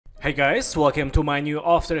Hey guys, welcome to my new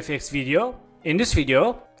After Effects video. In this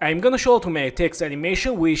video, I'm gonna show how to make text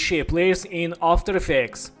animation with shape layers in After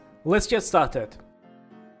Effects. Let's get started.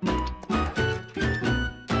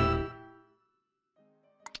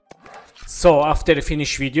 So after the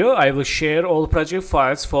finished video, I will share all project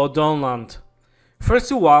files for download.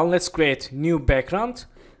 First one, let's create new background.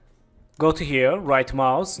 Go to here, right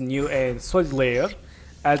mouse, new and solid layer,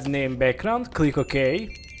 add name background, click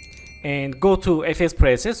OK. And go to FS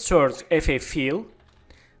presets, search FF fill.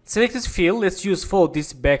 Select this fill, let's use for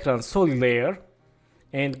this background solid layer.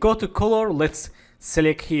 And go to color, let's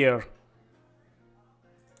select here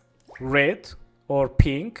red or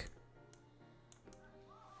pink.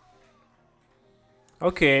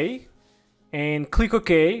 Okay. And click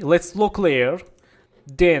OK, let's lock layer.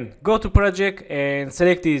 Then go to project and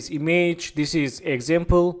select this image, this is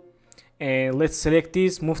example. And let's select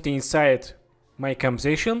this, move to inside my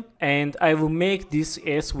composition, and I will make this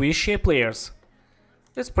as with shape layers.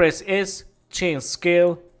 Let's press S, change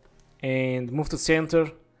scale, and move to center.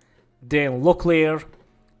 Then lock layer,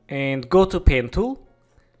 and go to pen tool,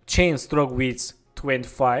 change stroke width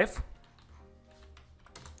 25.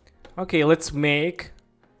 Okay, let's make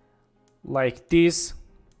like this.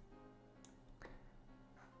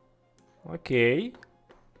 Okay,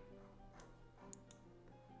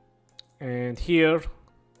 and here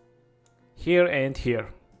and here.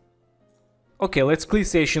 Okay, let's click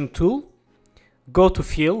session tool, go to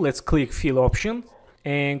fill, let's click fill option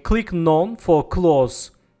and click none for close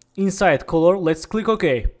inside color. Let's click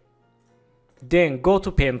OK. Then go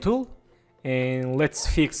to pen tool and let's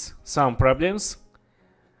fix some problems.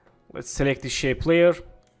 Let's select the shape layer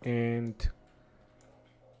and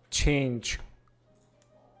change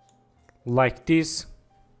like this.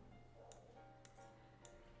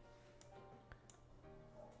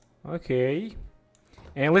 Okay,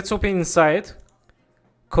 and let's open inside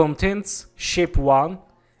contents, shape 1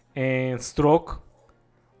 and stroke.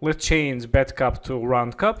 Let's change bed cap to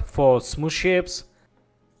round cap for smooth shapes,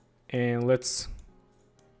 and let's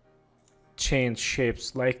change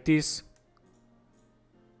shapes like this,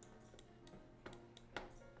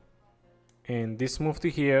 and this move to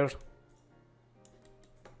here,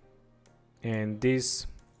 and this.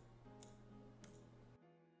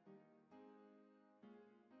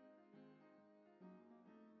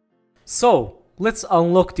 So let's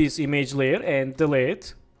unlock this image layer and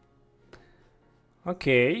delete.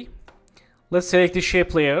 Okay, let's select the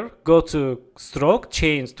shape layer, go to stroke,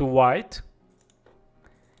 change to white,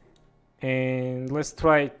 and let's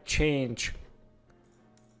try change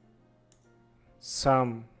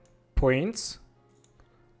some points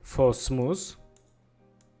for smooth.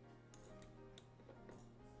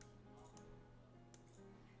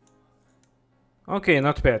 Okay,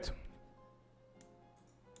 not bad.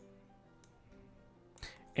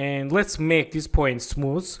 And let's make this point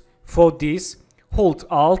smooth. For this, hold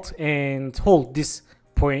Alt and hold this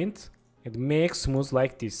point and make smooth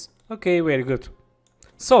like this. Okay, very good.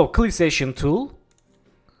 So click session tool.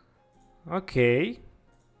 Okay,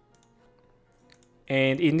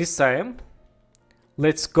 and in this time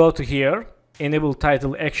let's go to here, enable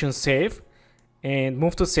title action save, and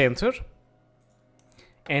move to center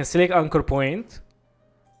and select anchor point,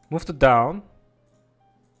 move to down.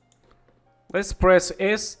 Let's press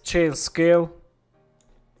S, change scale.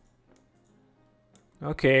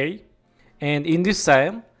 Okay, and in this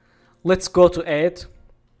time, let's go to add,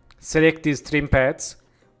 select these trim pads,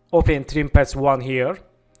 open trim pads 1 here,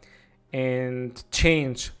 and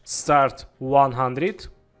change start 100.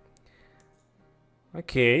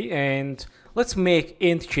 Okay, and let's make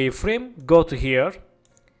end keyframe, go to here,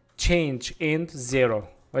 change end 0.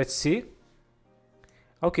 Let's see.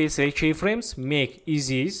 Okay, select keyframes, make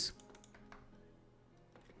easies.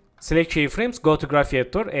 Select keyframes, go to graph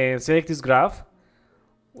editor and select this graph.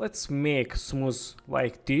 Let's make smooth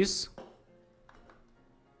like this.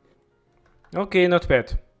 Okay, not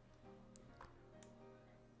bad.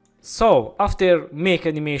 So after make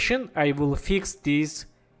animation, I will fix these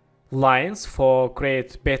lines for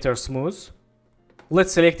create better smooth.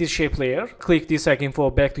 Let's select this shape layer, click this icon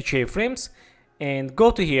for back to keyframes and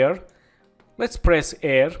go to here. Let's press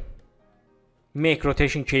R, make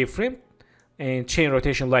rotation keyframe and change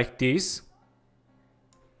rotation like this,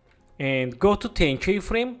 and go to 10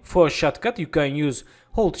 keyframe. For shortcut you can use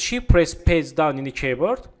hold shift, press page down in the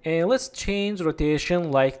keyboard, and let's change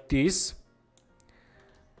rotation like this.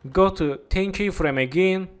 Go to 10 keyframe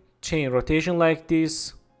again, change rotation like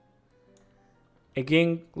this.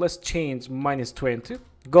 Again, let's change -20.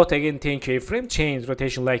 Go to again 10 keyframe, change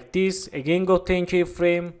rotation like this. Again go 10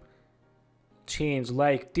 keyframe, change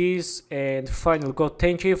like this, and finally go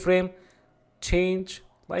 10 keyframe, change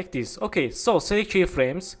like this. Okay, so select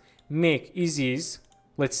keyframes, make ease.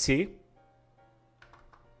 Let's see.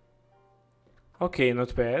 Okay,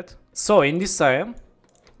 not bad. So in this time,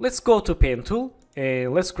 let's go to pen tool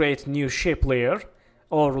and let's create new shape layer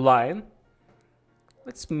or line.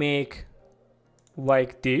 Let's make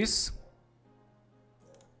like this.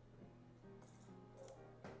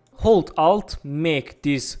 Hold Alt, make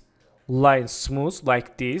this line smooth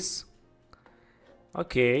like this.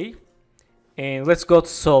 Okay, and let's go to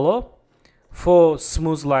solo. For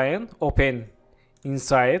smooth line, open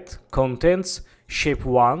inside contents, shape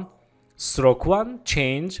 1, stroke 1,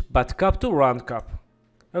 change buttercup to round cup.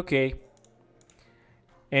 Okay,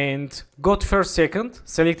 and go to first second,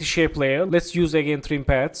 select the shape layer. Let's use again trim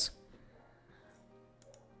paths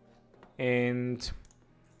and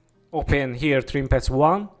open here trim paths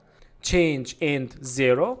 1, change end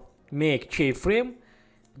 0, make keyframe,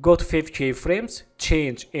 go to 5 keyframes,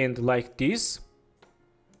 change end like this.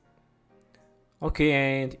 Okay,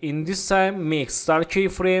 and in this time make start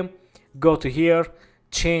keyframe, go to here,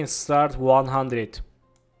 change start 100.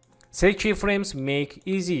 Select keyframes, make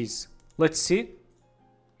ease. Let's see.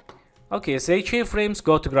 Okay, select keyframes,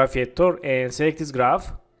 go to graph editor and select this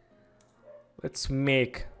graph. Let's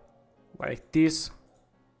make like this.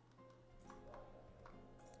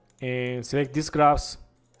 And select these graphs,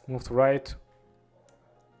 move to right.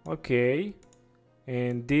 Okay,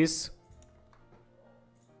 and this.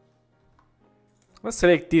 Let's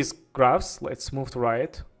select these graphs, let's move to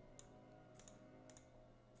right.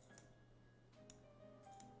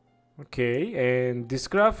 Okay, and this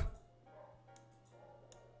graph.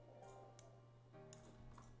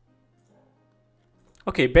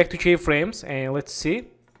 Okay, back to keyframes and let's see.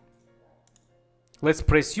 Let's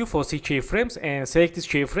press U for see keyframes and select these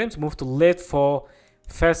keyframes, move to left for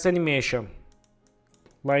fast animation.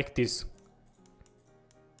 Like this.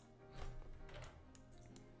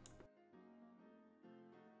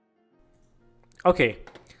 Okay,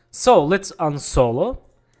 so let's unsolo,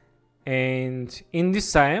 and in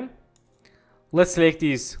this time let's select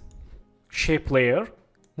this shape layer,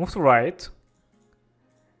 move to right.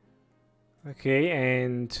 Okay,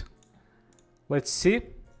 and let's see.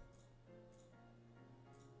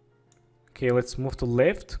 Okay, let's move to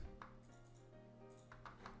left.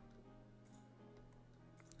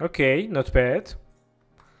 Okay, not bad.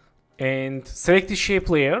 And select the shape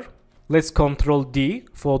layer. Let's Ctrl D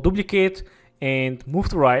for duplicate and move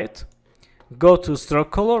to right. Go to stroke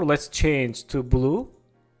color, let's change to blue.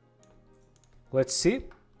 Let's see.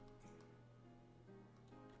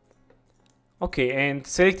 Okay, and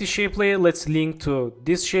select the shape layer, let's link to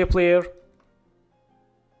this shape layer.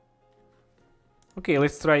 Okay,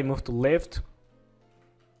 let's try move to left.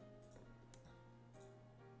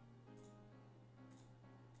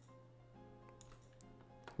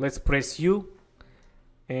 Let's press U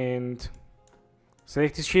and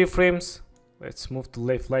select the keyframes. Let's move to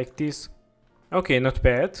left like this. Okay, not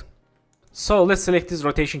bad. So let's select these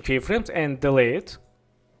rotation keyframes and delay it.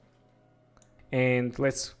 And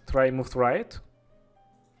let's try move to right.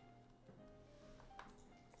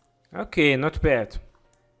 Okay, not bad.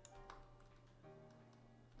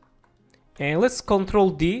 And let's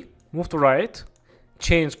Ctrl D, move to right,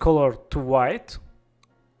 change color to white.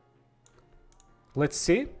 Let's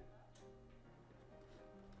see.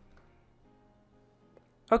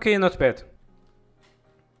 Okay, not bad.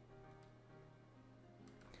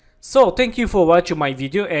 So thank you for watching my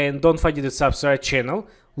video and don't forget to subscribe channel,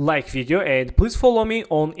 like video and please follow me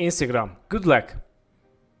on Instagram. Good luck.